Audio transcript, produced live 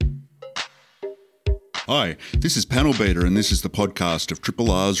Hi, this is Panel Beater and this is the podcast of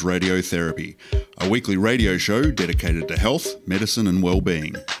Triple R's Radiotherapy, a weekly radio show dedicated to health, medicine and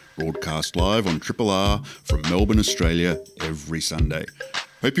well-being, broadcast live on Triple R from Melbourne, Australia every Sunday.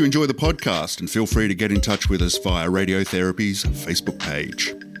 Hope you enjoy the podcast and feel free to get in touch with us via Radiotherapy's Facebook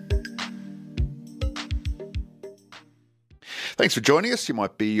page. Thanks for joining us. You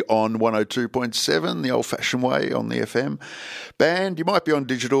might be on 102.7, the old-fashioned way on the FM band. You might be on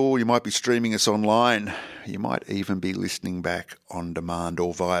digital. You might be streaming us online. You might even be listening back on demand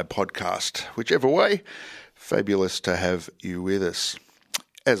or via podcast. Whichever way, fabulous to have you with us.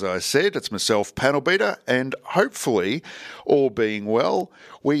 As I said, it's myself, Panel Beater, and hopefully, all being well,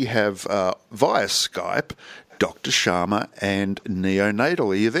 we have via Skype Dr. Sharma and Neonatal.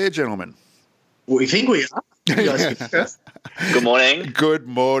 Are you there, gentlemen? We think we are. Good morning. Good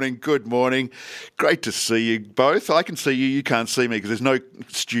morning. Good morning. Great to see you both. I can see you. You can't see me because there's no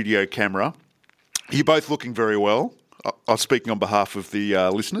studio camera. You're both looking very well. I'm speaking on behalf of the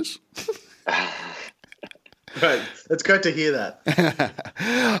listeners. Right. It's great to hear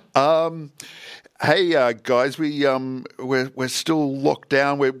that. Hey, guys, we're still locked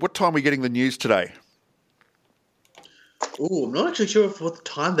down. What time are we getting the news today? Oh, I'm not actually sure what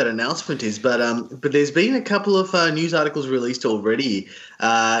time that announcement is, but there's been a couple of news articles released already.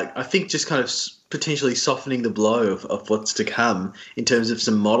 I think just kind of potentially softening the blow of what's to come in terms of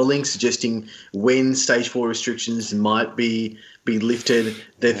some modelling, suggesting when stage 4 restrictions might be lifted.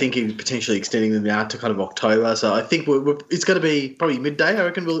 They're thinking potentially extending them out to kind of October. So I think it's going to be probably midday. I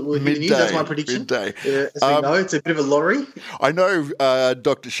reckon we'll hit the news. That's my prediction. Midday. As we know, it's a bit of a lottery. I know,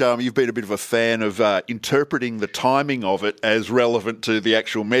 Dr. Sharma, you've been a bit of a fan of interpreting the timing of it as relevant to the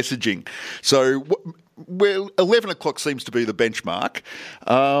actual messaging. So 11 o'clock seems to be the benchmark.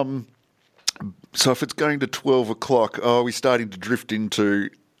 So if it's going to 12 o'clock, we're starting to drift into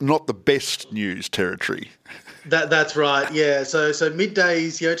not the best news territory. That's right, yeah. So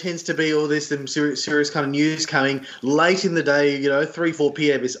middays, tends to be all this some serious kind of news coming. Late in the day, 3, 4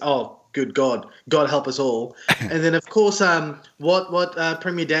 p.m. is, oh, good God help us all. And then, of course, what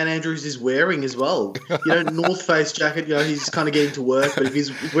Premier Dan Andrews is wearing as well. North Face jacket, he's kind of getting to work, but if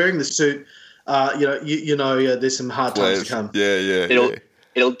he's wearing the suit, there's some hard times to come. Yeah.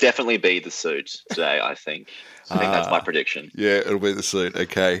 It'll definitely be the suit today, I think. I think that's my prediction. Yeah, it'll be the suit.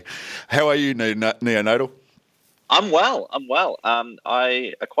 Okay. How are you, Neonatal? I'm well.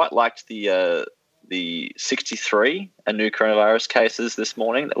 I quite liked the 63 new coronavirus cases this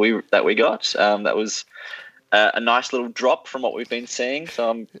morning that we got. That was a nice little drop from what we've been seeing. So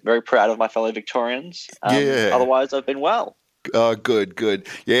I'm very proud of my fellow Victorians. Otherwise, I've been well. Oh, good.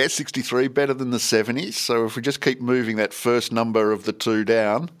 Yeah, 63, better than the 70s. So if we just keep moving that first number of the two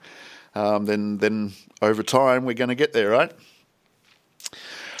down, then over time we're going to get there, right?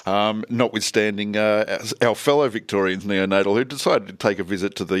 Notwithstanding our fellow Victorians, Neonatal, who decided to take a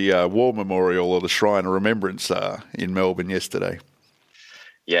visit to the War Memorial or the Shrine of Remembrance in Melbourne yesterday.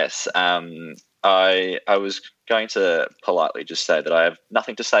 Yes, I was going to politely just say that I have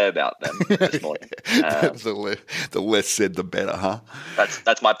nothing to say about them this morning. The less said, the better, huh?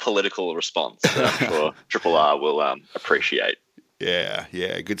 That's my political response that I'm sure Triple R will appreciate. Yeah,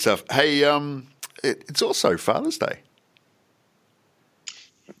 good stuff. Hey, it's also Father's Day.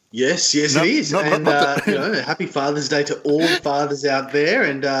 Yes, it is. Happy Father's Day to all the fathers out there.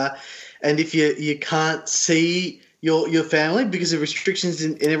 And if you can't see your family because of restrictions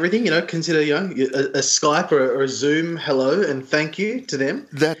and everything, consider a Skype or a Zoom hello and thank you to them.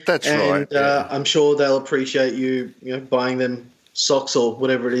 That's right. And I'm sure they'll appreciate you buying them socks or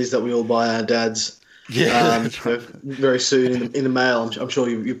whatever it is that we all buy our dads. Yeah, right. Very soon in the mail. I'm sure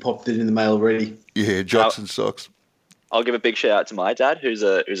you popped it in the mail already. Yeah, jocks and socks. I'll give a big shout out to my dad, who's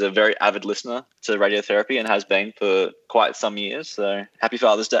a very avid listener to Radiotherapy and has been for quite some years. So happy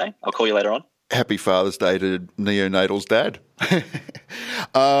Father's Day. I'll call you later on. Happy Father's Day to Neonatal's dad.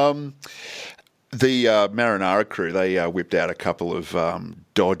 The Marinara crew, they whipped out a couple of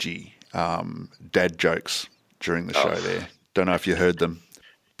dodgy dad jokes during the show there. Don't know if you heard them,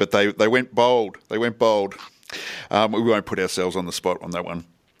 but they went bold. We won't put ourselves on the spot on that one,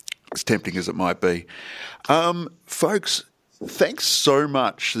 as tempting as it might be. Folks, thanks so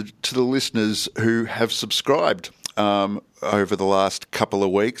much to the listeners who have subscribed over the last couple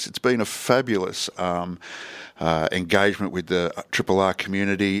of weeks. It's been a fabulous engagement with the Triple R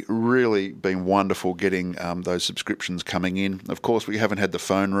community. Really been wonderful getting those subscriptions coming in. Of course, we haven't had the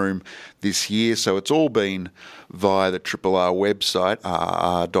phone room this year, so it's all been via the Triple R website,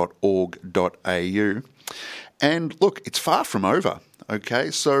 rr.org.au. And look, it's far from over.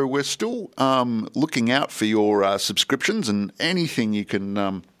 Okay, so we're still looking out for your subscriptions and anything you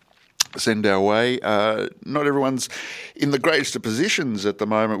can send our way. Not everyone's in the greatest of positions at the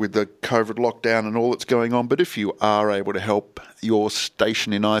moment with the COVID lockdown and all that's going on, but if you are able to help your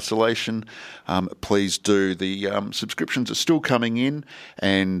station in isolation, please do. The subscriptions are still coming in,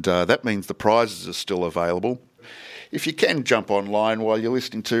 and that means the prizes are still available. If you can jump online while you're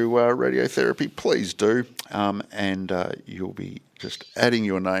listening to Radiotherapy, please do, and you'll be just adding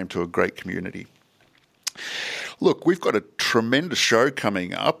your name to a great community. Look, we've got a tremendous show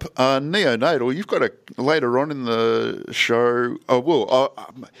coming up. Neonatal, you've got later on in the show.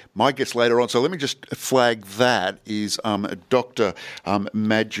 My guest later on. So let me just flag that is Dr.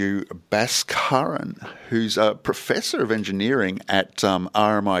 Madhu Bhaskaran, who's a professor of engineering at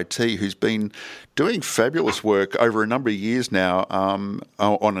RMIT, who's been doing fabulous work over a number of years now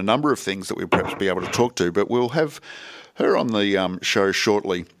on a number of things that we'll perhaps be able to talk to. But we'll have her on the show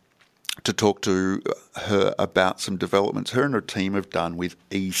shortly to talk to her about some developments her and her team have done with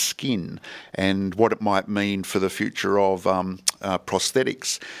eSkin and what it might mean for the future of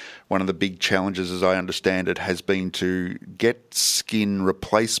prosthetics. One of the big challenges, as I understand it, has been to get skin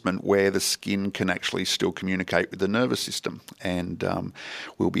replacement where the skin can actually still communicate with the nervous system. And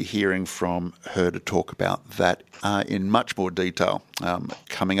we'll be hearing from her to talk about that in much more detail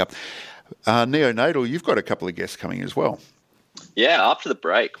coming up. Neonatal, you've got a couple of guests coming as well. Yeah, after the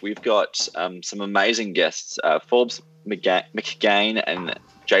break, we've got some amazing guests, Forbes McGain and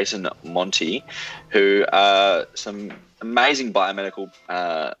Jason Monti, who are some amazing biomedical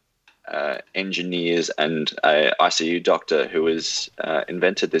engineers and an ICU doctor who has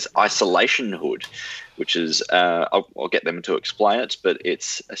invented this isolation hood, which is, I'll get them to explain it, but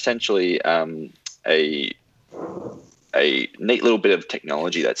it's essentially a neat little bit of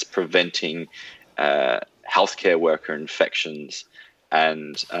technology that's preventing healthcare worker infections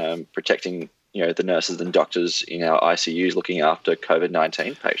and protecting, the nurses and doctors in our ICUs looking after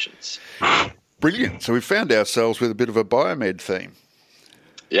COVID-19 patients. Brilliant. So we found ourselves with a bit of a biomed theme.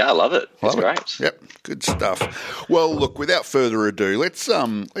 Yeah, I love it. It's great. Yep, good stuff. Well, look, without further ado, let's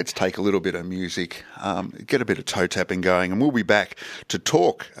take a little bit of music, get a bit of toe tapping going, and we'll be back to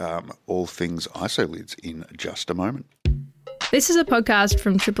talk all things isolids in just a moment. This is a podcast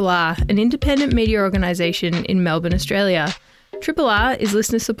from Triple R, an independent media organisation in Melbourne, Australia. Triple R is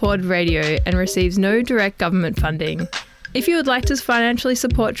listener-supported radio and receives no direct government funding. If you would like to financially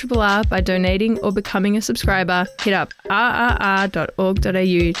support Triple R by donating or becoming a subscriber, hit up rrr.org.au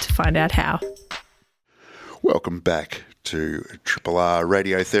to find out how. Welcome back to Triple R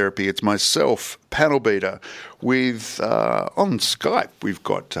Radiotherapy. It's myself, Panel Beater, with, on Skype, we've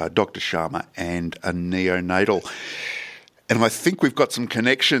got Dr. Sharma and a Neonatal. And I think we've got some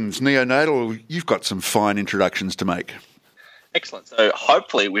connections. Neonatal, you've got some fine introductions to make. Excellent. So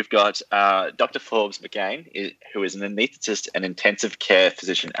hopefully we've got Dr. Forbes McGain, who is an anaesthetist and intensive care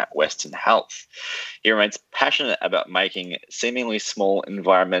physician at Western Health. He remains passionate about making seemingly small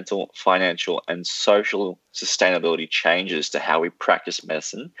environmental, financial, and social sustainability changes to how we practice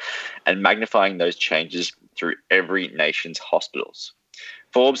medicine and magnifying those changes through every nation's hospitals.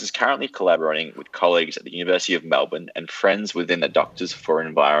 Forbes is currently collaborating with colleagues at the University of Melbourne and friends within the Doctors for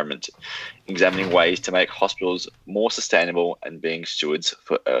Environment, examining ways to make hospitals more sustainable and being stewards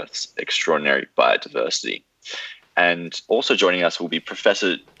for Earth's extraordinary biodiversity. And also joining us will be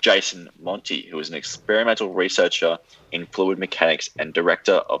Professor Jason Monti, who is an experimental researcher in fluid mechanics and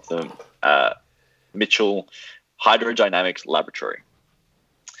director of the Mitchell Hydrodynamics Laboratory.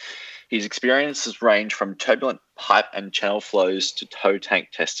 His experiences range from turbulent pipe and channel flows to tow tank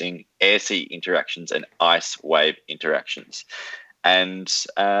testing, air-sea interactions, and ice wave interactions. And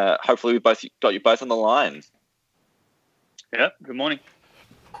hopefully we've both got you both on the line. Yeah, good morning.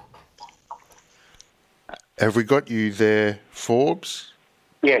 Have we got you there, Forbes?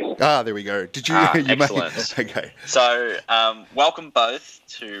 Yes. There we go. Did you? Excellent. Okay. So, welcome both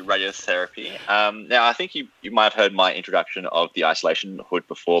to Radiotherapy. Now, I think you might have heard my introduction of the isolation hood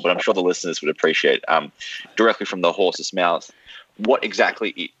before, but I'm sure the listeners would appreciate directly from the horse's mouth what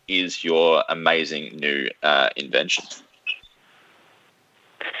exactly is your amazing new invention.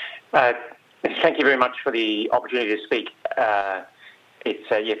 Thank you very much for the opportunity to speak.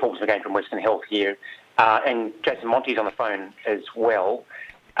 It's Forbes McGain from Western Health here, and Jason Monti's on the phone as well.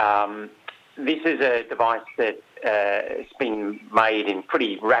 This is a device that has been made in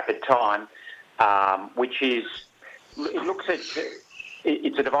pretty rapid time, which is,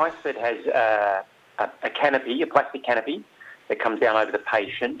 it's a device that has a canopy, a plastic canopy that comes down over the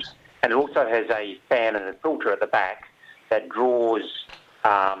patient, and it also has a fan and a filter at the back that draws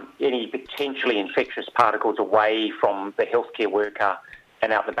any potentially infectious particles away from the healthcare worker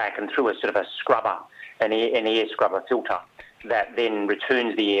and out the back and through a sort of a scrubber, an air scrubber filter. that then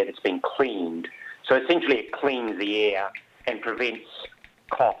returns the air that's been cleaned. So essentially it cleans the air and prevents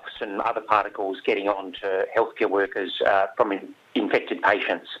coughs and other particles getting on to healthcare workers from infected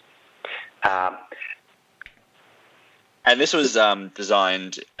patients. And this was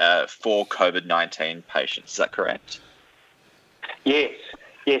designed for COVID-19 patients, is that correct? Yes.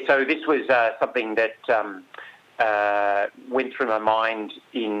 Yeah, so this was something that went through my mind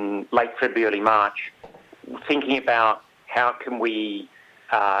in late February, early March, thinking about how can we,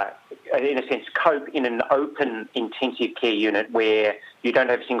 in a sense, cope in an open intensive care unit where you don't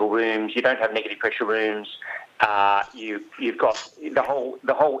have single rooms, you don't have negative pressure rooms, you've got the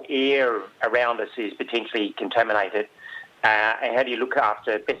whole air around us is potentially contaminated. And how do you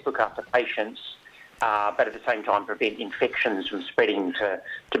best look after patients, but at the same time prevent infections from spreading to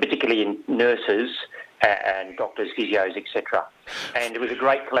particularly nurses and doctors, physios, etc. And it was a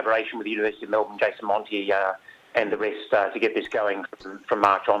great collaboration with the University of Melbourne, Jason Monty, and the rest to get this going from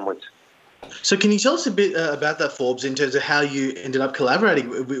March onwards. So can you tell us a bit about that, Forbes, in terms of how you ended up collaborating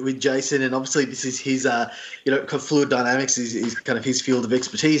with Jason? And obviously this is his, fluid dynamics is kind of his field of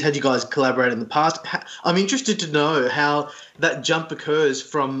expertise. Had you guys collaborated in the past? I'm interested to know how that jump occurs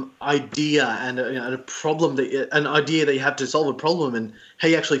from idea and a problem, an idea that you have to solve a problem, and how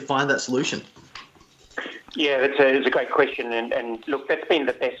you actually find that solution. Yeah, it's a great question. And look, that's been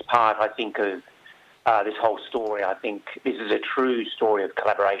the best part, I think, of this whole story. I think this is a true story of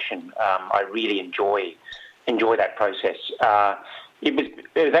collaboration. I really enjoy that process. It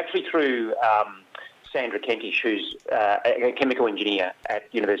was actually through Sandra Kentish, who's a chemical engineer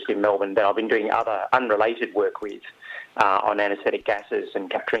at University of Melbourne, that I've been doing other unrelated work with on anaesthetic gases and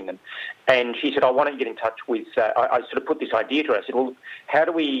capturing them. And she said, why don't you get in touch with... I sort of put this idea to her. I said, well, how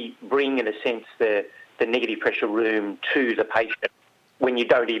do we bring, in a sense, the negative pressure room to the patient when you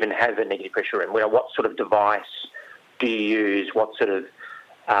don't even have a negative pressure room? What sort of device do you use? What sort of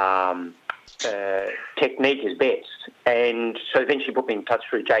technique is best? And so then she put me in touch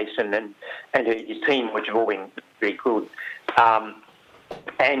with Jason and his team, which have all been very good. And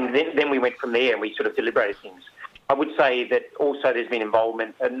then we went from there and we sort of deliberated things. I would say that also there's been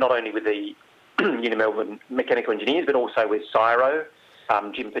involvement not only with the Melbourne mechanical engineers, but also with CSIRO,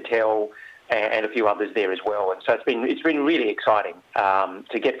 Jim Patel, and a few others there as well. And so it's been really exciting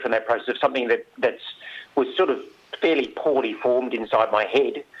to get from that process of something that was sort of fairly poorly formed inside my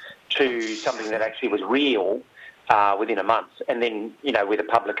head to something that actually was real within a month, and then with a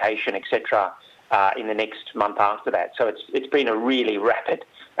publication, etc., in the next month after that. So it's been a really rapid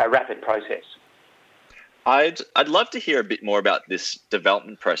process. I'd love to hear a bit more about this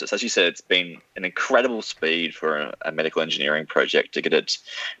development process. As you said, it's been an incredible speed for a medical engineering project to get it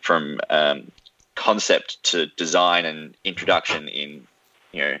from concept to design and introduction in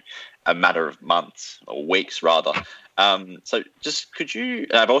a matter of months or weeks rather. So just could you?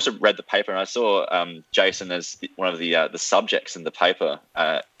 I've also read the paper and I saw Jason as one of the subjects in the paper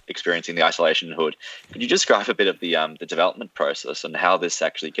experiencing the isolation hood. Could you describe a bit of the development process and how this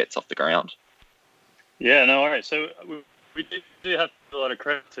actually gets off the ground? Yeah, no worries. So we do have a lot of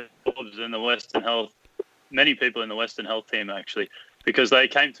credit to Forbes and the Western Health, many people in the Western Health team actually, because they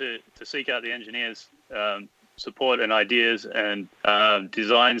came to seek out the engineers' support and ideas and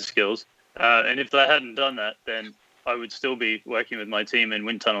design skills. And if they hadn't done that, then I would still be working with my team in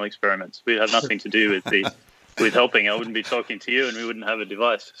wind tunnel experiments. We'd have nothing to do with helping. I wouldn't be talking to you and we wouldn't have a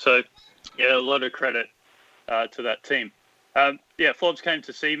device. So, yeah, a lot of credit to that team. Forbes came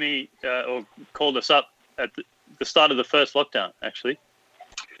to see me or called us up at the start of the first lockdown, actually.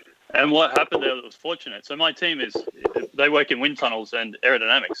 And what happened there was fortunate. So my team they work in wind tunnels and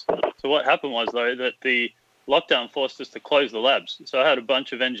aerodynamics. So what happened was, though, that the lockdown forced us to close the labs. So I had a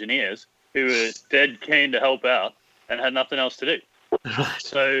bunch of engineers who were dead keen to help out and had nothing else to do. Right.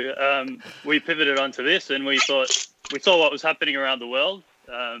 So we pivoted onto this and we saw what was happening around the world.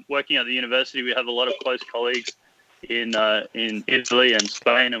 Working at the university, we have a lot of close colleagues in Italy and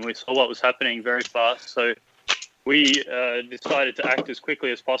Spain, and we saw what was happening very fast. So we decided to act as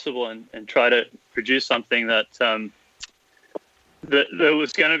quickly as possible and try to produce something that was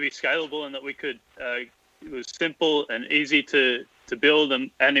going to be scalable and that we could. It was simple and easy to build,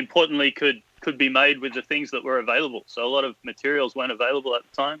 and importantly, could be made with the things that were available. So a lot of materials weren't available at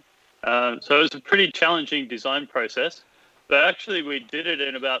the time. So it was a pretty challenging design process. But actually, we did it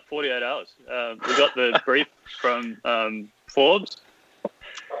in about 48 hours. We got the brief from Forbes,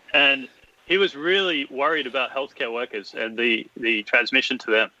 and he was really worried about healthcare workers and the transmission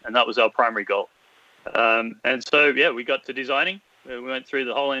to them, and that was our primary goal. And so, we got to designing. We went through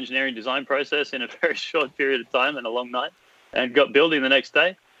the whole engineering design process in a very short period of time and a long night, and got building the next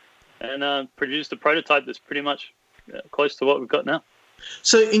day, and produced a prototype that's pretty much close to what we've got now.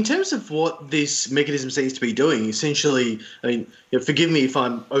 So, in terms of what this mechanism seems to be doing, essentially, I mean, forgive me if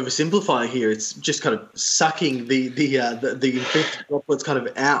I'm oversimplifying here. It's just kind of sucking the infected droplets kind of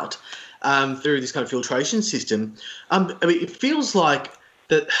out through this kind of filtration system. I mean, it feels like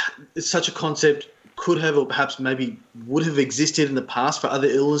that such a concept could have, or perhaps maybe would have existed in the past for other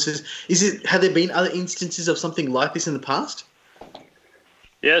illnesses. Have there been other instances of something like this in the past?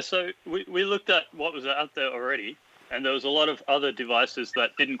 Yeah, so we looked at what was out there already. And there was a lot of other devices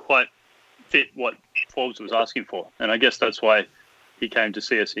that didn't quite fit what Forbes was asking for. And I guess that's why he came to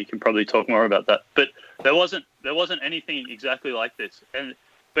see us. He can probably talk more about that. But there wasn't anything exactly like this.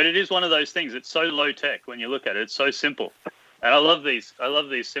 But it is one of those things. It's so low tech when you look at it. It's so simple. And I love these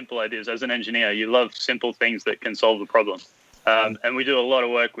simple ideas. As an engineer, you love simple things that can solve the problem. And we do a lot of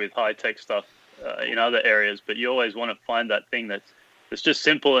work with high tech stuff in other areas. But you always want to find that thing that's just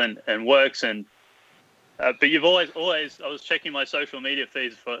simple and works. And but you've always, I was checking my social media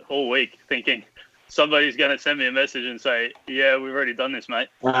feeds for all week thinking somebody's going to send me a message and say, yeah, we've already done this, mate.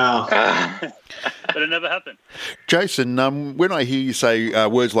 Wow. But it never happened. Jason, when I hear you say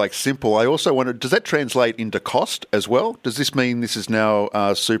words like simple, I also wonder, does that translate into cost as well? Does this mean this is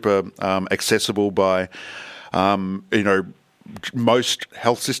now super accessible by, most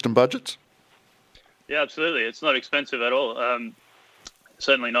health system budgets? Yeah, absolutely. It's not expensive at all.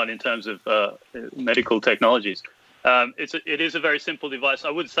 Certainly not in terms of medical technologies. It is a very simple device.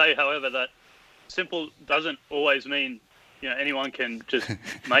 I would say, however, that simple doesn't always mean anyone can just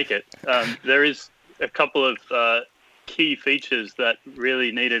make it. There is a couple of key features that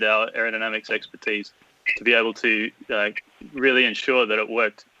really needed our aerodynamics expertise to be able to really ensure that it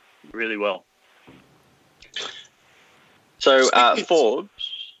worked really well. So,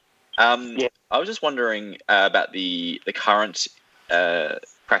 Forbes, I was just wondering about the current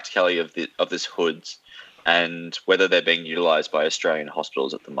practicality of this hoods and whether they're being utilised by Australian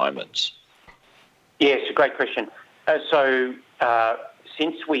hospitals at the moment. Yes, a great question. So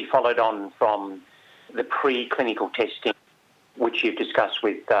since we followed on from the preclinical testing, which you've discussed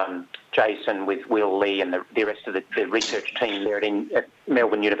with Jason, with Will Lee and the rest of the research team there at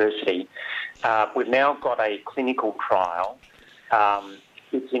Melbourne University, we've now got a clinical trial.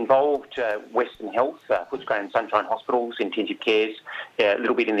 It's involved Western Health, Footscray and Sunshine Hospitals, intensive cares, a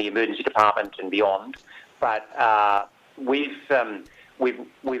little bit in the emergency department and beyond. But so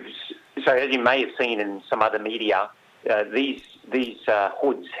as you may have seen in some other media, these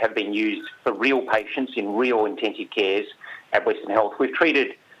hoods have been used for real patients in real intensive cares at Western Health.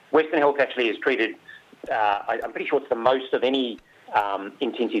 Western Health actually has treated, I'm pretty sure it's the most of any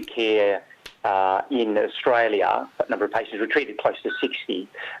intensive care in Australia. A number of patients were treated close to 60,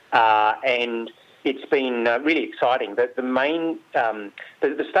 and it's been really exciting. The main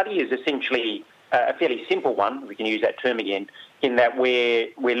the study is essentially a fairly simple one. We can use that term again, in that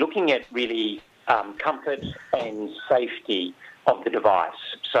we're looking at really comfort and safety of the device.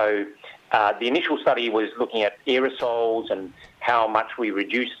 So the initial study was looking at aerosols and how much we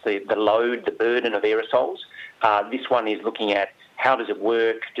reduce the load, the burden of aerosols. This one is looking at how does it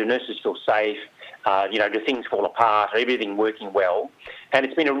work? Do nurses feel safe? Do things fall apart? Are everything working well? And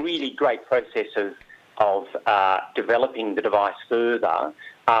it's been a really great process of developing the device further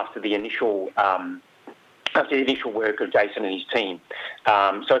after the initial work of Jason and his team.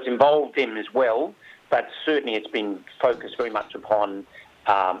 So it's involved them as well, but certainly it's been focused very much upon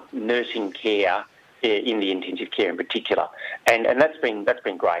nursing care in the intensive care in particular, and that's been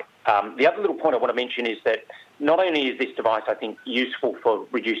great. The other little point I want to mention is that not only is this device, I think, useful for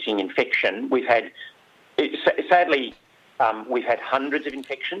reducing infection, sadly we've had hundreds of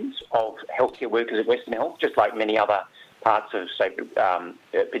infections of healthcare workers at Western Health, just like many other parts of, say,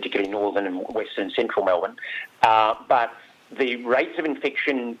 particularly northern and western and central Melbourne. But the rates of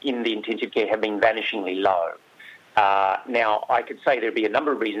infection in the intensive care have been vanishingly low. Now, I could say there'd be a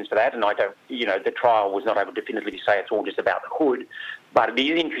number of reasons for that, and I don't, the trial was not able to definitively say it's all just about the hood, but it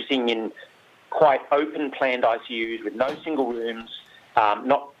is interesting in quite open planned ICUs with no single rooms,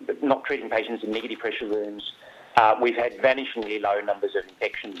 not treating patients in negative pressure rooms. We've had vanishingly low numbers of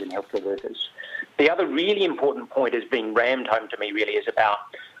infections in healthcare workers. The other really important point is being rammed home to me really is about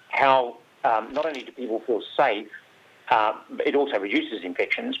how not only do people feel safe, it also reduces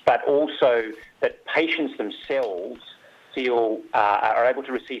infections, but also that patients themselves are able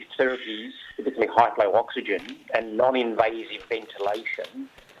to receive therapies, particularly high flow oxygen and non-invasive ventilation,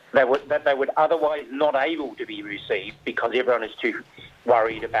 that they would otherwise not able to be received because everyone is too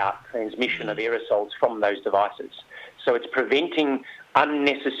worried about transmission of aerosols from those devices. So it's preventing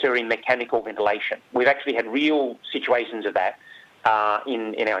unnecessary mechanical ventilation. We've actually had real situations of that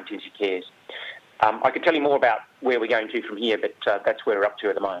in our intensive cares. I could tell you more about where we're going to from here, but that's where we're up to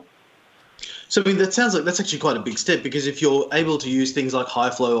at the moment. So, I mean, that sounds like that's actually quite a big step, because if you're able to use things like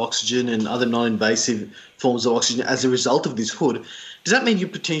high-flow oxygen and other non-invasive forms of oxygen as a result of this hood, does that mean you're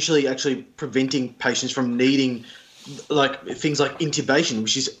potentially actually preventing patients from needing like things like intubation,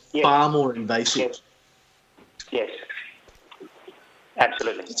 which is far more invasive? Yes.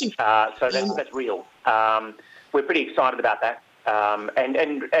 Absolutely. So that's real. We're pretty excited about that.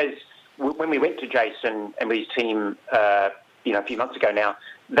 And as when we went to Jason and his team, a few months ago now,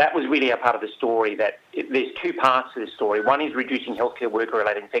 that was really a part of the story. That there's two parts to the story. One is reducing healthcare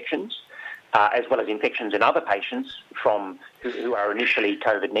worker-related infections, as well as infections in other patients from who are initially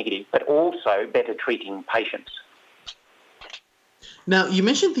COVID negative, but also better treating patients. Now, you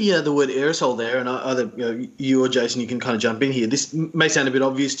mentioned the word aerosol there, and either you or Jason, you can kind of jump in here. This may sound a bit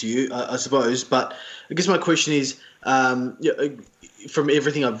obvious to you, I suppose, but I guess my question is, from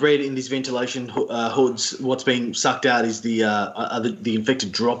everything I've read in these ventilation hoods, what's being sucked out is the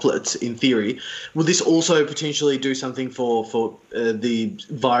infected droplets, in theory. Will this also potentially do something for the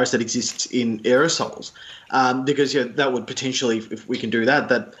virus that exists in aerosols? Because that would potentially, if we can do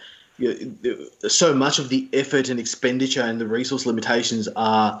that so much of the effort and expenditure and the resource limitations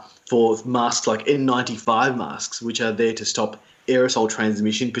are for masks like N95 masks, which are there to stop aerosol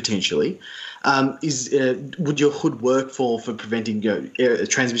transmission potentially. Would your hood work for preventing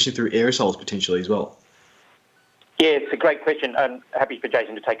transmission through aerosols potentially as well? Yeah, it's a great question. I'm happy for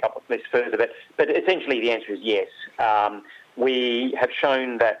Jason to take up this further, but essentially the answer is yes. We have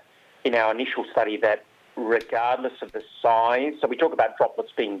shown that in our initial study that regardless of the size, so we talk about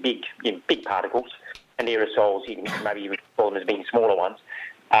droplets being big particles, and aerosols, you can maybe even call them as being smaller ones.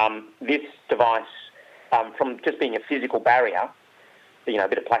 This device, from just being a physical barrier, a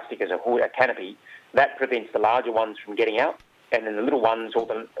bit of plastic as a canopy, that prevents the larger ones from getting out, and then the little ones, all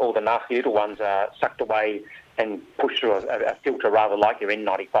the nasty little ones, are sucked away and pushed through a filter, rather like your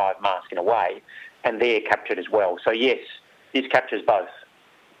N95 mask in a way, and they're captured as well. So yes, this captures both.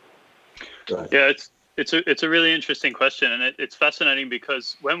 Right. Yeah, it's a really interesting question, and it's fascinating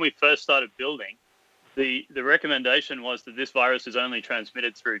because when we first started building, the recommendation was that this virus is only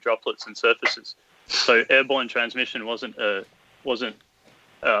transmitted through droplets and surfaces. So airborne transmission wasn't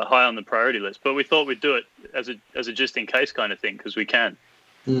high on the priority list, but we thought we'd do it as a just in case kind of thing because we can.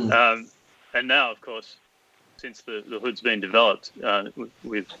 And now, of course, since the hood's been developed,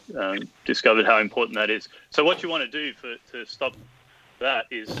 we've discovered how important that is. So what you want to do to stop that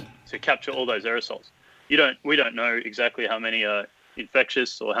is to capture all those aerosols. We don't know exactly how many are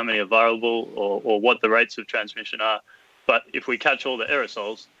infectious or how many are viral or what the rates of transmission are, but if we catch all the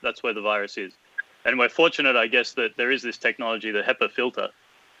aerosols, that's where the virus is. And we're fortunate, I guess, that there is this technology, the HEPA filter,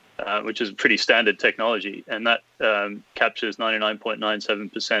 which is a pretty standard technology, and that captures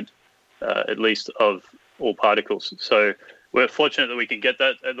 99.97% at least of all particles. So we're fortunate that we can get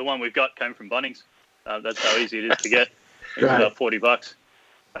that. The one we've got came from Bunnings. That's how easy it is to get. It's about $40.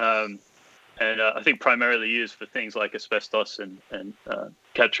 And I think primarily used for things like asbestos and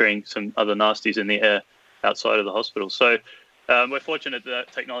capturing some other nasties in the air outside of the hospital. So we're fortunate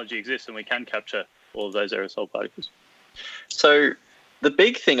that technology exists and we can capture all of those aerosol particles. So the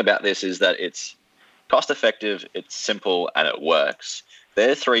big thing about this is that it's cost effective, it's simple, and it works.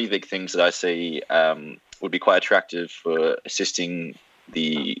 There are three big things that I see would be quite attractive for assisting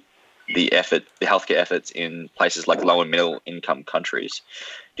the healthcare efforts in places like low and middle income countries.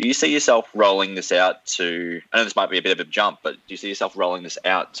 Do you see yourself rolling this out to, I know this might be a bit of a jump, but do you see yourself rolling this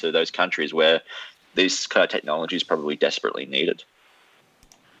out to those countries where this kind of technology is probably desperately needed?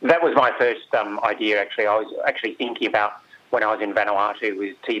 That was my first idea, actually. I was actually thinking about when I was in Vanuatu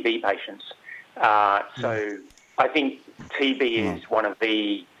with TB patients. So I think TB is one of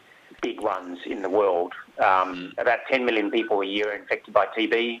the big ones in the world. About 10 million people a year are infected by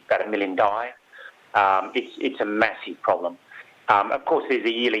TB, about 1 million die. It's a massive problem. Of course, there's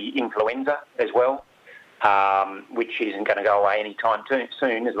a yearly influenza as well, which isn't going to go away anytime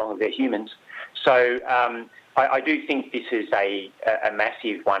soon as long as they're humans. So I do think this is a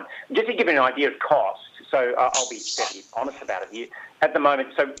massive one. Just to give you an idea of cost, so I'll be fairly honest about it here. At the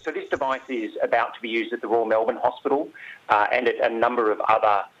moment, so this device is about to be used at the Royal Melbourne Hospital and at a number of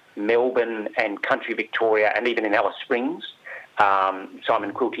other Melbourne and country Victoria and even in Alice Springs.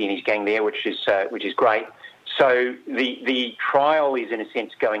 Simon Quilty and his gang there, which is great. So the trial is, in a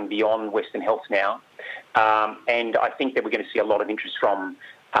sense, going beyond Western Health now. And I think that we're going to see a lot of interest from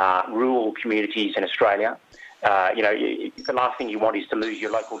rural communities in Australia. The last thing you want is to lose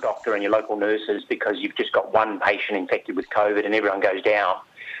your local doctor and your local nurses because you've just got one patient infected with COVID and everyone goes down.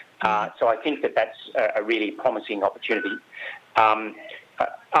 So I think that that's a really promising opportunity.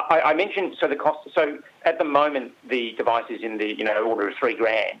 I mentioned the cost. So at the moment, the device is in the order of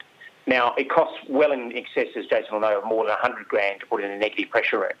 $3,000. Now it costs well in excess, as Jason will know, of more than $100,000 to put in a negative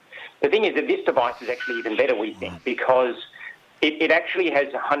pressure room. The thing is that this device is actually even better, we think, because it actually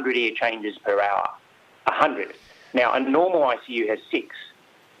has 100 air changes per hour. 100. Now a normal ICU has 6.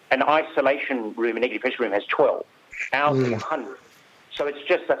 An isolation room, a negative pressure room, has 12. Ours is 100. So it's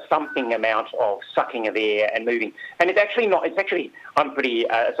just a thumping amount of sucking of air and moving. And it's actually not, I'm pretty,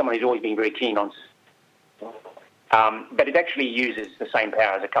 someone who's always been very keen on, but it actually uses the same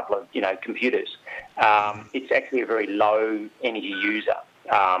power as a couple of, computers. It's actually a very low energy user.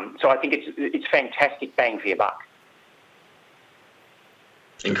 So I think it's fantastic bang for your buck.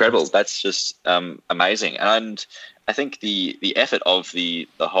 Incredible. That's just amazing. And I think the effort of the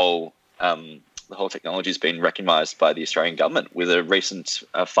whole technology has been recognised by the Australian government with a recent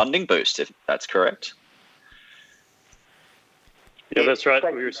funding boost, if that's correct. Yeah, that's right.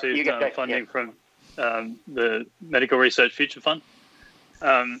 We received funding from the Medical Research Future Fund,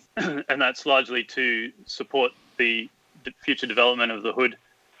 and that's largely to support the future development of the hood,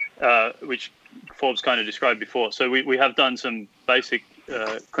 which Forbes kind of described before. So we have done some basic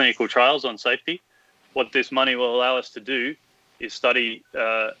clinical trials on safety. What this money will allow us to do is study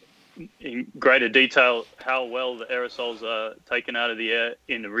in greater detail how well the aerosols are taken out of the air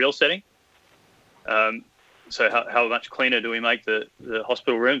in the real setting. So how much cleaner do we make the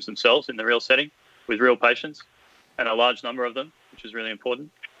hospital rooms themselves in the real setting with real patients, and a large number of them, which is really important.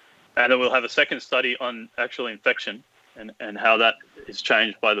 And then we'll have a second study on actual infection and how that is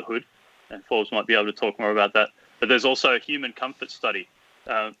changed by the hood. And Forbes might be able to talk more about that. But there's also a human comfort study,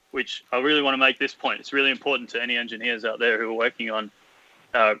 which I really want to make this point. It's really important to any engineers out there who are working on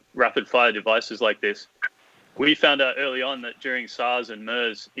rapid fire devices like this. We found out early on that during SARS and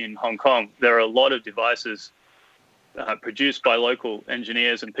MERS in Hong Kong, there are a lot of devices produced by local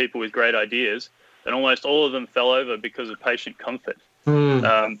engineers and people with great ideas, and almost all of them fell over because of patient comfort.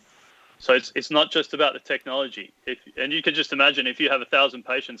 So it's not just about the technology. And you can just imagine if you have 1,000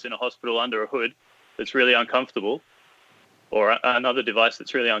 patients in a hospital under a hood that's really uncomfortable, or another device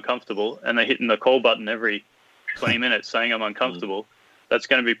that's really uncomfortable, and they're hitting the call button every 20 minutes saying I'm uncomfortable, that's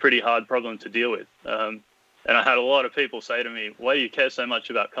going to be a pretty hard problem to deal with. And I had a lot of people say to me, why do you care so much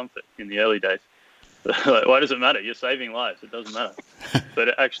about comfort in the early days? Like, why does it matter? You're saving lives. It doesn't matter.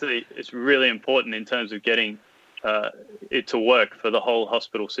 But it's really important in terms of getting it to work for the whole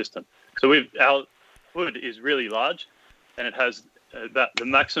hospital system. So our hood is really large, and it has about the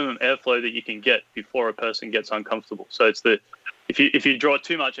maximum airflow that you can get before a person gets uncomfortable. So it's if you draw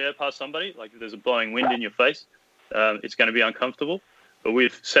too much air past somebody, like if there's a blowing wind in your face, it's going to be uncomfortable. But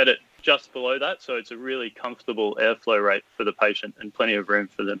we've set it just below that, so it's a really comfortable airflow rate for the patient and plenty of room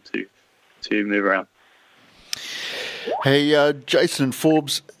for them to move around. Hey, Jason and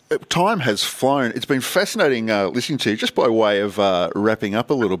Forbes, time has flown. It's been fascinating listening to you. Just by way of wrapping up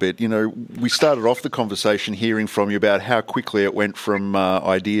a little bit, we started off the conversation hearing from you about how quickly it went from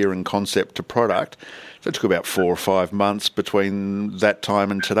idea and concept to product. So it took about 4 or 5 months between that time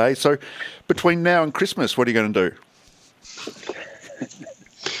and today. So between now and Christmas, what are you going to do?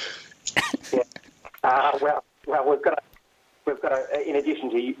 Well, we've got in addition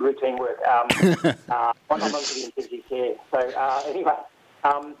to routine work, one on to the intensive care. So anyway,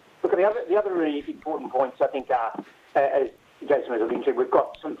 look, the other really important points I think are, as Jason was alluding to, we've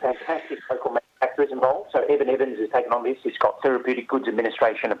got some fantastic local manufacturers involved. So Evan Evans has taken on this. It's got Therapeutic Goods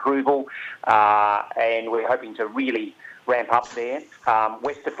Administration approval, and we're hoping to really ramp up there.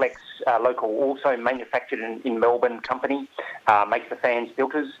 Westerflex, local, also manufactured in Melbourne company, makes the fans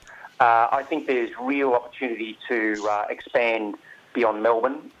filters. I think there's real opportunity to expand beyond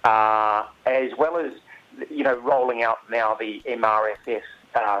Melbourne, as well as rolling out now the MRFF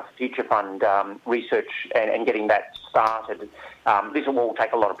Future Fund research and getting that started. This will all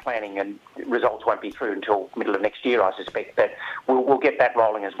take a lot of planning, and results won't be through until middle of next year, I suspect. But we'll get that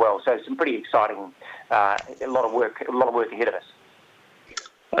rolling as well. So some pretty exciting, a lot of work ahead of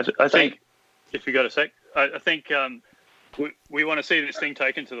us. I think, if you got a sec, I think. We want to see this thing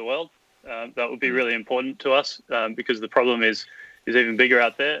taken to the world. That would be really important to us because the problem is even bigger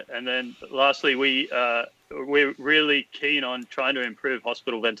out there. And then lastly, we're really keen on trying to improve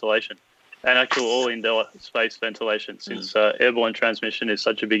hospital ventilation and actual all-indoor space ventilation since airborne transmission is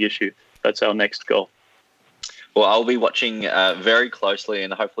such a big issue. That's our next goal. Well, I'll be watching very closely,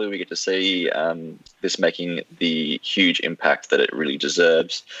 and hopefully we get to see this making the huge impact that it really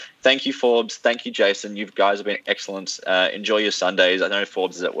deserves. Thank you, Forbes. Thank you, Jason. You guys have been excellent. Enjoy your Sundays. I know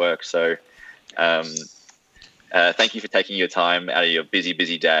Forbes is at work, so thank you for taking your time out of your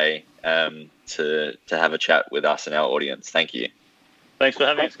busy day to have a chat with us and our audience. Thank you. Thanks for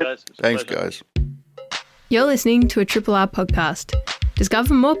having us, guys. Thanks, guys. You're listening to a Triple R podcast.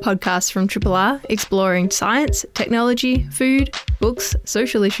 Discover more podcasts from Triple R exploring science, technology, food, books,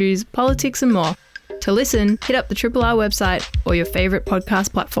 social issues, politics and more. To listen, hit up the Triple R website or your favourite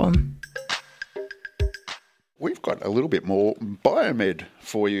podcast platform. We've got a little bit more biomed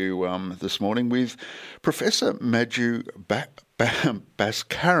for you this morning with Professor Madhu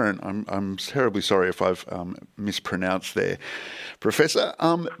Bhaskaran. I'm terribly sorry if I've mispronounced there. Professor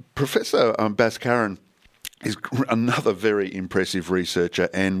Bhaskaran is another very impressive researcher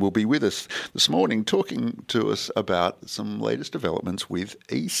and will be with us this morning talking to us about some latest developments with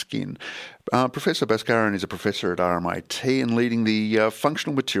eSkin. Professor Bhaskaran is a professor at RMIT and leading the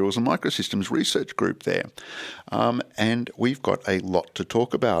Functional Materials and Microsystems Research Group there. And we've got a lot to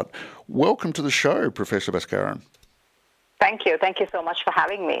talk about. Welcome to the show, Professor Bhaskaran. Thank you. Thank you so much for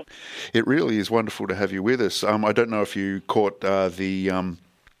having me. It really is wonderful to have you with us. I don't know if you caught the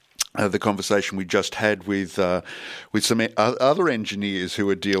conversation we just had with some other engineers who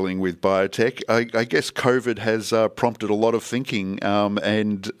are dealing with biotech. I guess COVID has prompted a lot of thinking,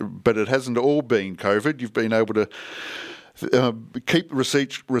 but it hasn't all been COVID. You've been able to keep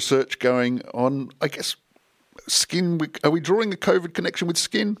research going on, I guess, skin. Are we drawing the COVID connection with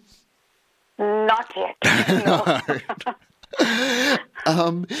skin? Not yet. No.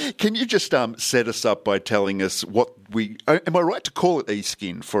 Can you just set us up by telling us what am I right to call it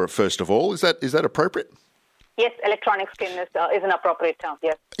eSkin first of all? Is that appropriate? Yes, electronic skin is an appropriate term,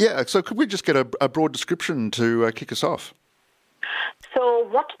 yes. Yeah, so could we just get a broad description to kick us off? So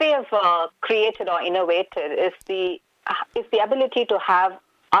what we have created or innovated is the ability to have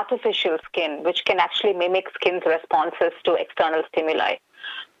artificial skin, which can actually mimic skin's responses to external stimuli.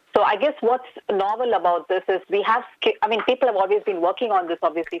 So I guess what's novel about this is people have always been working on this,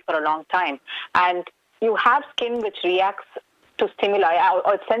 obviously, for a long time. And you have skin which reacts to stimuli,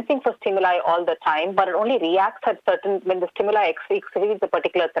 or it's sensing for stimuli all the time, but it only reacts when the stimuli exceeds a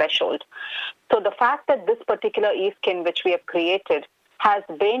particular threshold. So the fact that this particular eSkin, which we have created, has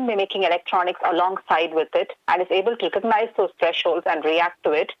brain-mimicking electronics alongside with it and is able to recognize those thresholds and react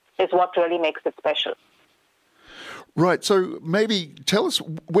to it is what really makes it special. Right, so maybe tell us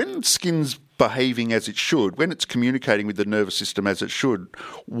when skin's behaving as it should, when it's communicating with the nervous system as it should,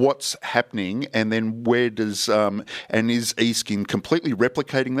 what's happening, and then where does and is eSkin completely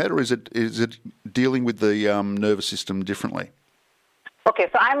replicating that, or is it dealing with the nervous system differently? Okay,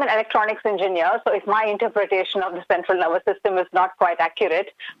 so I'm an electronics engineer, so if my interpretation of the central nervous system is not quite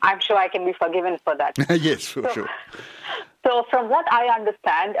accurate, I'm sure I can be forgiven for that. Yes, for sure. So from what I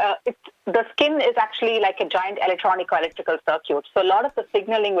understand, the skin is actually like a giant electronic or electrical circuit. So a lot of the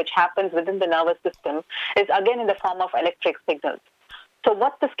signaling which happens within the nervous system is again in the form of electric signals. So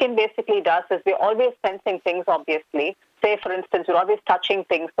what the skin basically does is we're always sensing things, obviously. Say, for instance, we're always touching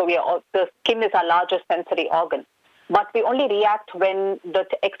things, so the skin is our largest sensory organ. But we only react when the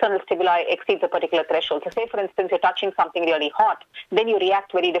external stimuli exceeds a particular threshold. So say, for instance, you're touching something really hot, then you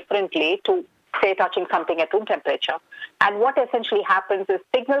react very differently to, say, touching something at room temperature. And what essentially happens is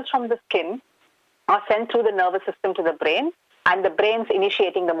signals from the skin are sent through the nervous system to the brain, and the brain's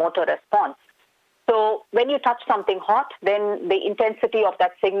initiating the motor response. So when you touch something hot, then the intensity of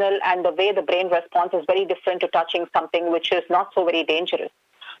that signal and the way the brain responds is very different to touching something which is not so very dangerous.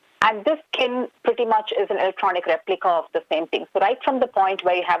 And this skin pretty much is an electronic replica of the same thing. So right from the point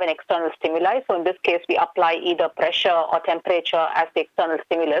where you have an external stimuli, so in this case we apply either pressure or temperature as the external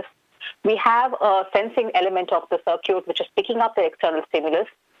stimulus, we have a sensing element of the circuit which is picking up the external stimulus.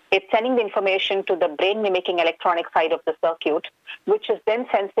 It's sending the information to the brain-mimicking electronic side of the circuit, which is then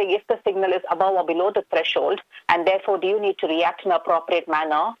sensing if the signal is above or below the threshold, and therefore do you need to react in an appropriate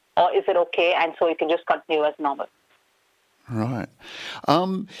manner, or is it okay, and so you can just continue as normal. Right.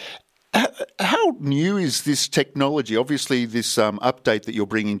 How new is this technology? Obviously, this update that you're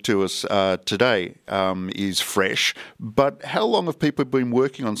bringing to us today is fresh, but how long have people been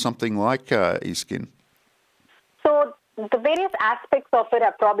working on something like eSkin? So the various aspects of it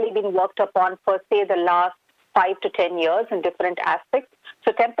have probably been worked upon for, say, the last 5 to 10 years in different aspects.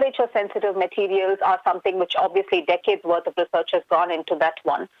 So temperature-sensitive materials are something which obviously decades worth of research has gone into that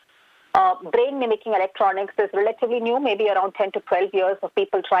one. Brain-mimicking electronics is relatively new, maybe around 10 to 12 years of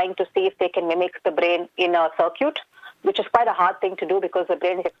people trying to see if they can mimic the brain in a circuit, which is quite a hard thing to do because the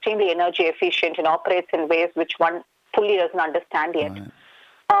brain is extremely energy efficient and operates in ways which one fully doesn't understand yet.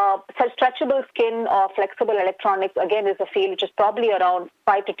 Right. So stretchable skin or flexible electronics, again, is a field which is probably around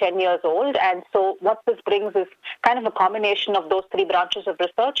 5 to 10 years old. And so what this brings is kind of a combination of those three branches of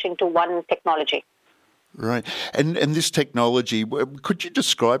research into one technology. Right, and this technology, could you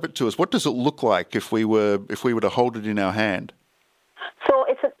describe it to us? What does it look like if we were to hold it in our hand?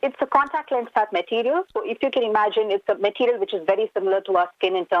 it's a contact lens type material. So if you can imagine, it's a material which is very similar to our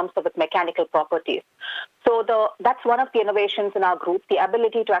skin in terms of its mechanical properties. So that's one of the innovations in our group, the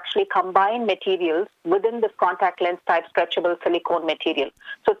ability to actually combine materials within this contact lens type stretchable silicone material.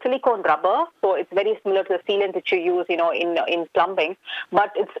 So silicone rubber, so it's very similar to the sealant that you use, in plumbing,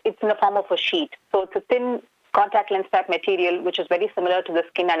 but it's in the form of a sheet. So it's a thin contact lens type material which is very similar to the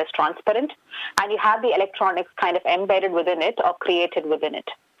skin and is transparent, and you have the electronics kind of embedded within it or created within it.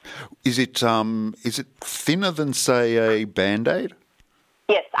 Is it thinner than, say, a Band-Aid?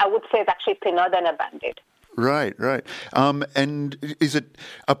 Yes, I would say it's actually thinner than a Band-Aid. Right. And is it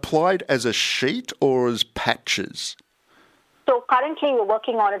applied as a sheet or as patches? So currently we're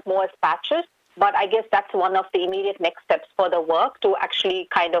working on it more as patches, but I guess that's one of the immediate next steps for the work, to actually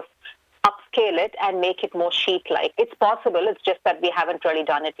kind of upscale it and make it more sheet-like. It's possible, it's just that we haven't really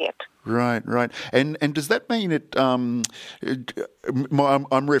done it yet. Right. And does that mean it, I'm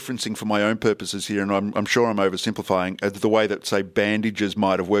referencing for my own purposes here, and I'm sure I'm oversimplifying, the way that, say, bandages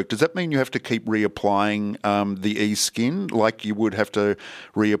might have worked. Does that mean you have to keep reapplying the e-skin like you would have to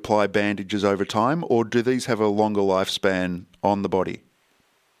reapply bandages over time, or do these have a longer lifespan on the body?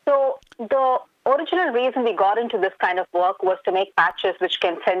 So the original reason we got into this kind of work was to make patches which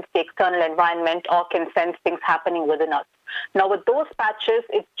can sense the external environment or can sense things happening within us. Now, with those patches,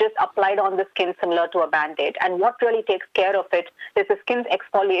 it's just applied on the skin similar to a Band-Aid. And what really takes care of it is the skin's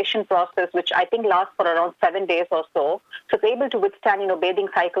exfoliation process, which I think lasts for around 7 days or so. So it's able to withstand, bathing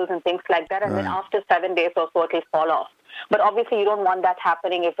cycles and things like that. And then after 7 days or so, it will fall off. But obviously, you don't want that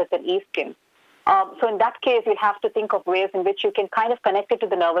happening if it's an e-skin. So in that case, you'll have to think of ways in which you can kind of connect it to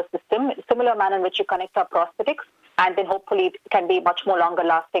the nervous system, similar manner in which you connect our prosthetics, and then hopefully it can be much more longer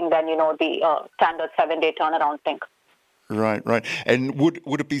lasting than, the standard 7-day turnaround thing. Right. And would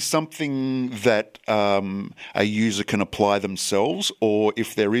it be something that a user can apply themselves, or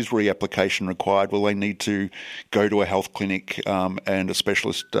if there is reapplication required, will they need to go to a health clinic and a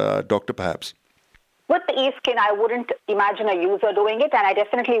specialist doctor perhaps? With the e-skin, I wouldn't imagine a user doing it, and I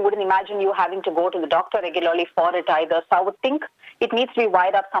definitely wouldn't imagine you having to go to the doctor regularly for it either. So I would think it needs to be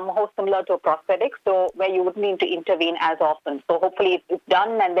wired up somehow similar to a prosthetic, so where you wouldn't need to intervene as often. So hopefully it's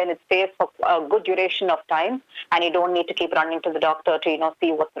done and then it stays for a good duration of time, and you don't need to keep running to the doctor to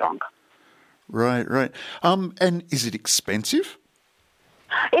see what's wrong. Right. And is it expensive?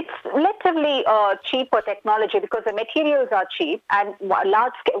 It's relatively cheaper technology because the materials are cheap, and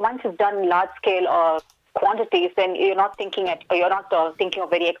once it's done in large-scale quantities, then you're not thinking of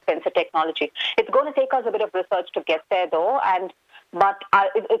very expensive technology. It's going to take us a bit of research to get there, though, but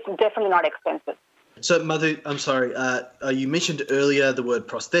it's definitely not expensive. So, Madhu, I'm sorry, you mentioned earlier the word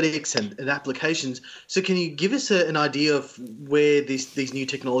prosthetics and applications. So can you give us an idea of where these new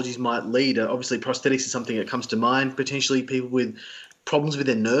technologies might lead? Obviously, prosthetics is something that comes to mind, potentially people with problems with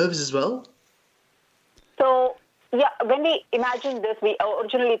their nerves as well? So, yeah, when we imagined this, we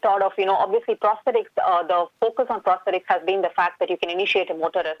originally thought of, obviously prosthetics, the focus on prosthetics has been the fact that you can initiate a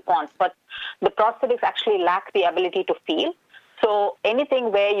motor response, but the prosthetics actually lack the ability to feel. So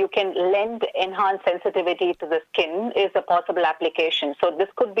anything where you can lend enhanced sensitivity to the skin is a possible application. So this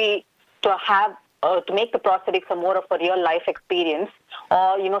could be to have to make the prosthetics a more of a real life experience.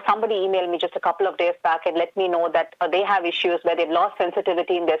 Or, somebody emailed me just a couple of days back and let me know that they have issues where they've lost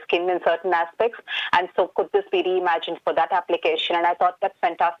sensitivity in their skin in certain aspects. And so could this be reimagined for that application? And I thought that's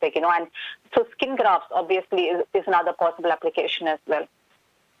fantastic, And so skin grafts obviously is another possible application as well.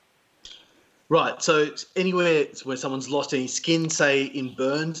 Right, so anywhere where someone's lost any skin, say in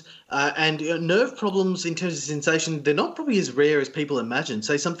burns, and nerve problems in terms of sensation, they're not probably as rare as people imagine.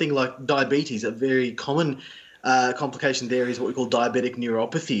 Say something like diabetes, a very common complication there is what we call diabetic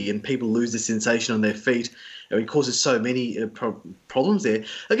neuropathy, and people lose the sensation on their feet. It causes so many problems there.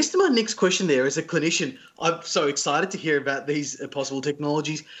 I guess my next question there, as a clinician, I'm so excited to hear about these possible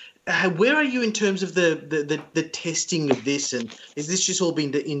technologies. Where are you in terms of the testing of this, and is this just all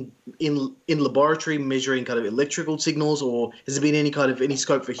been in laboratory measuring kind of electrical signals, or has there been any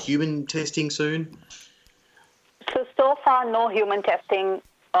scope for human testing soon? So far, no human testing,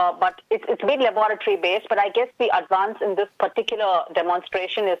 but it's been laboratory based. But I guess the advance in this particular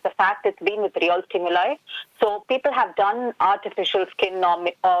demonstration is the fact it's been with real stimuli. So people have done artificial skin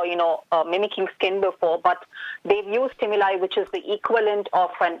or mimicking skin before, but they've used stimuli which is the equivalent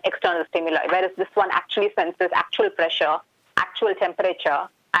of an external stimuli, whereas this one actually senses actual pressure, actual temperature,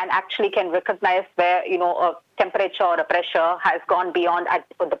 and actually can recognize where a temperature or a pressure has gone beyond at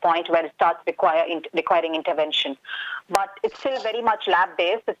the point where it starts requiring intervention. But it's still very much lab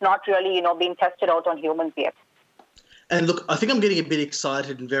based. It's not really being tested out on humans yet. And look, I think I'm getting a bit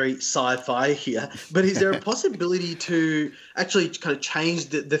excited and very sci-fi here, but is there a possibility to actually kind of change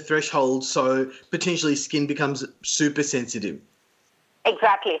the threshold so potentially skin becomes super sensitive?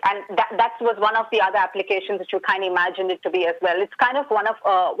 Exactly, and that was one of the other applications that you kind of imagined it to be as well. It's kind of one of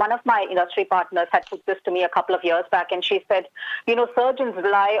my industry partners had put this to me a couple of years back, and she said, surgeons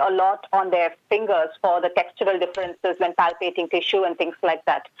rely a lot on their fingers for the textural differences when palpating tissue and things like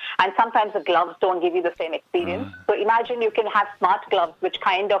that. And sometimes the gloves don't give you the same experience. So imagine you can have smart gloves which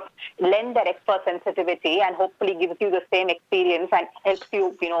kind of lend that extra sensitivity and hopefully gives you the same experience and helps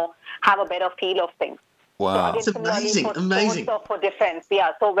you, have a better feel of things. Wow. It's amazing. Sports or for defense,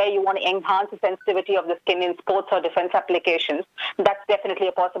 yeah. So where you want to enhance the sensitivity of the skin in sports or defense applications, that's definitely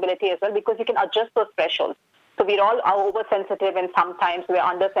a possibility as well, because you can adjust those thresholds. So we all are oversensitive and sometimes we're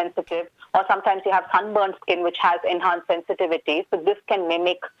undersensitive, or sometimes you have sunburned skin which has enhanced sensitivity. So this can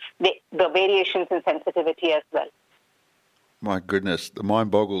mimic the variations in sensitivity as well. My goodness, the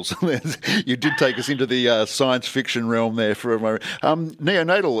mind boggles. You did take us into the science fiction realm there for a moment.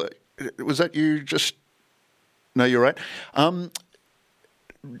 Neonatal, was that you just... No, you're right.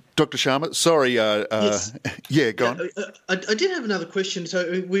 Dr. Sharma, sorry. Yes. Yeah, go on. I did have another question. So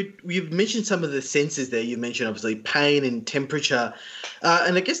you've mentioned some of the sensors there. You mentioned, obviously, pain and temperature.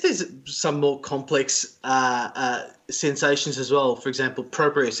 And I guess there's some more complex sensations as well. For example,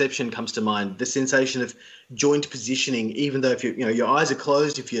 proprioception comes to mind, the sensation of joint positioning, even though if your eyes are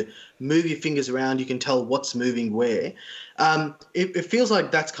closed, if you move your fingers around, you can tell what's moving where. It feels like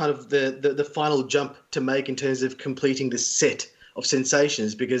that's kind of the final jump to make in terms of completing the set of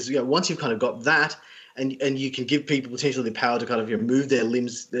sensations, because once you've kind of got that and you can give people potentially the power to kind of move their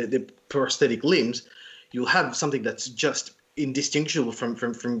limbs, their prosthetic limbs, you'll have something that's just indistinguishable from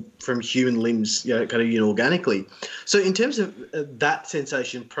human limbs, kind of organically. So in terms of that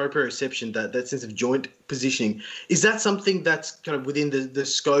sensation, proprioception, that sense of joint positioning, is that something that's kind of within the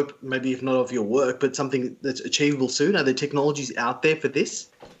scope, maybe if not of your work, but something that's achievable soon? Are there technologies out there for this?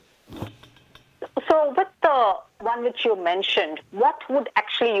 So with the one which you mentioned, what would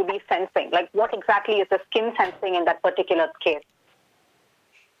actually you be sensing? Like what exactly is the skin sensing in that particular case?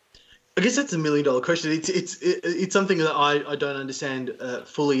 I guess that's $1 million question. It's something that I don't understand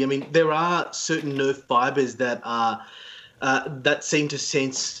fully. I mean, there are certain nerve fibers that are that seem to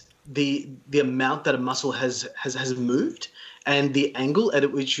sense the amount that a muscle has moved and the angle at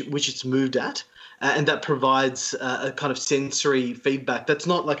which it's moved at, and that provides a kind of sensory feedback. That's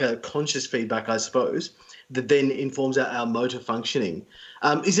not like a conscious feedback, I suppose, that then informs our motor functioning.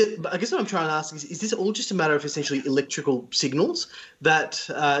 I guess what I'm trying to ask is this all just a matter of essentially electrical signals that,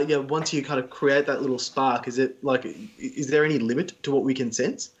 once you kind of create that little spark, is there any limit to what we can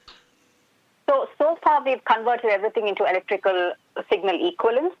sense? So far we've converted everything into electrical signal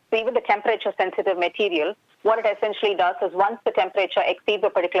equivalence. So even the temperature sensitive material, what it essentially does is once the temperature exceeds a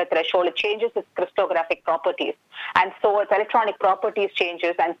particular threshold, it changes its crystallographic properties. And so its electronic properties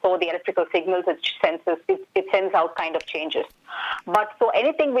changes, and so the electrical signals it sends out kind of changes. But so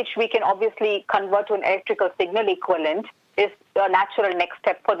anything which we can obviously convert to an electrical signal equivalent is a natural next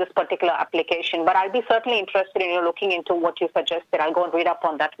step for this particular application. But I'll be certainly interested in looking into what you suggested. I'll go and read up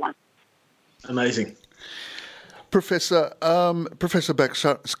on that one. Amazing. Professor Bax,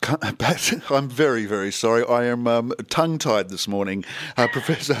 I'm very, very sorry. I am tongue-tied this morning.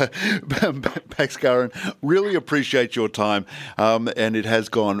 Professor Bhaskaran, really appreciate your time, and it has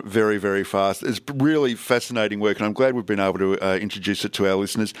gone very, very fast. It's really fascinating work, and I'm glad we've been able to introduce it to our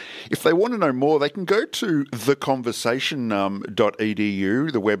listeners. If they want to know more, they can go to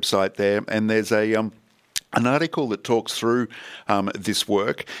theconversation.edu, the website there, and there's an article that talks through this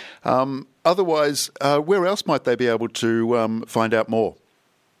work. Otherwise, where else might they be able to find out more?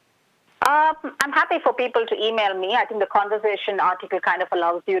 I'm happy for people to email me. I think the conversation article kind of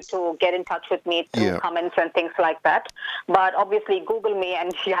allows you to get in touch with me through comments and things like that. But obviously, Google me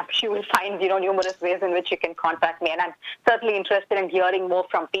and you will find numerous ways in which you can contact me. And I'm certainly interested in hearing more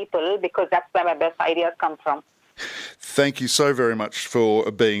from people because that's where my best ideas come from. Thank you so very much for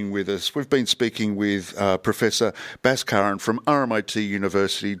being with us. We've been speaking with Professor Bhaskaran from RMIT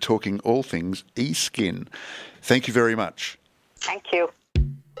University, talking all things e-skin. Thank you very much. Thank you.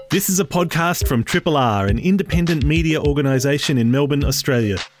 This is a podcast from Triple R, an independent media organisation in Melbourne,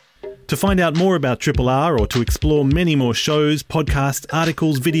 Australia. To find out more about Triple R or to explore many more shows, podcasts,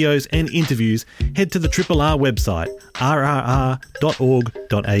 articles, videos and interviews, head to the Triple R website, rrr.org.au.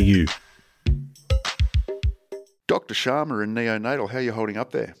 Dr. Sharma and Neonatal, how are you holding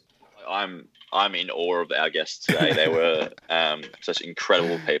up there? I'm in awe of our guests today. They were such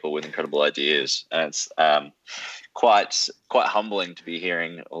incredible people with incredible ideas, and it's quite humbling to be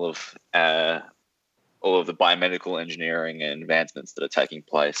hearing all of all of the biomedical engineering and advancements that are taking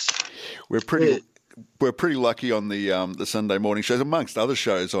place. We're pretty lucky on the Sunday morning shows, amongst other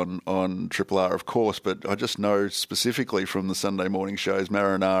shows on Triple R, of course. But I just know specifically from the Sunday morning shows,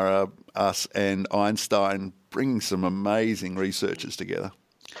 Marinara, us, and Einstein bringing some amazing researchers together.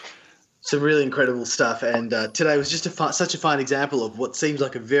 Some really incredible stuff. And today was just such a fine example of what seems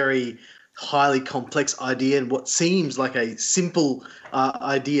like a very highly complex idea and what seems like a simple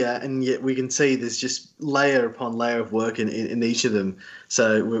idea, and yet we can see there's just layer upon layer of work in each of them.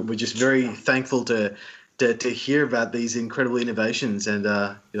 So we're just very thankful to hear about these incredible innovations and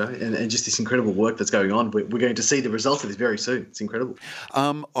and just this incredible work that's going on. We're going to see the results of this very soon. It's incredible.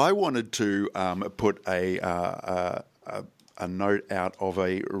 I wanted to put a note out of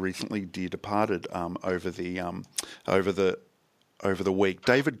a recently departed over the week,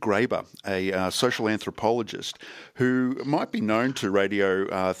 David Graeber, a social anthropologist who might be known to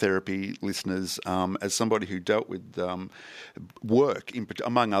radiotherapy listeners as somebody who dealt with work,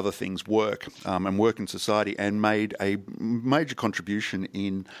 among other things, work and work in society, and made a major contribution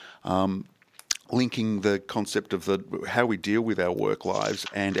in linking the concept of how we deal with our work lives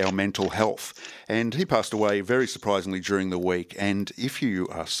and our mental health. And he passed away very surprisingly during the week. And if you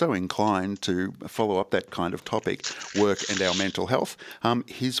are so inclined to follow up that kind of topic, work and our mental health,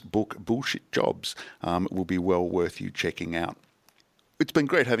 his book, Bullshit Jobs, will be well worth you checking out. It's been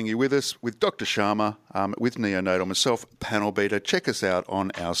great having you with us, with Dr. Sharma, with Neonode, myself, Panel Beater. Check us out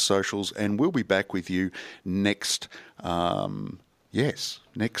on our socials, and we'll be back with you next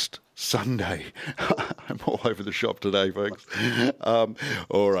Sunday. I'm all over the shop today, folks.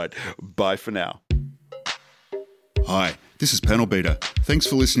 All right. Bye for now. Hi, this is Panel Beater. Thanks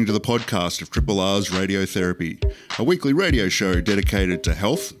for listening to the podcast of Triple R's Radiotherapy, a weekly radio show dedicated to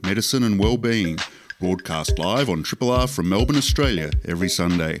health, medicine and well-being, broadcast live on Triple R from Melbourne, Australia, every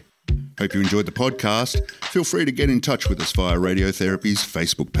Sunday. Hope you enjoyed the podcast. Feel free to get in touch with us via Radiotherapy's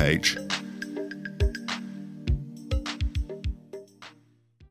Facebook page.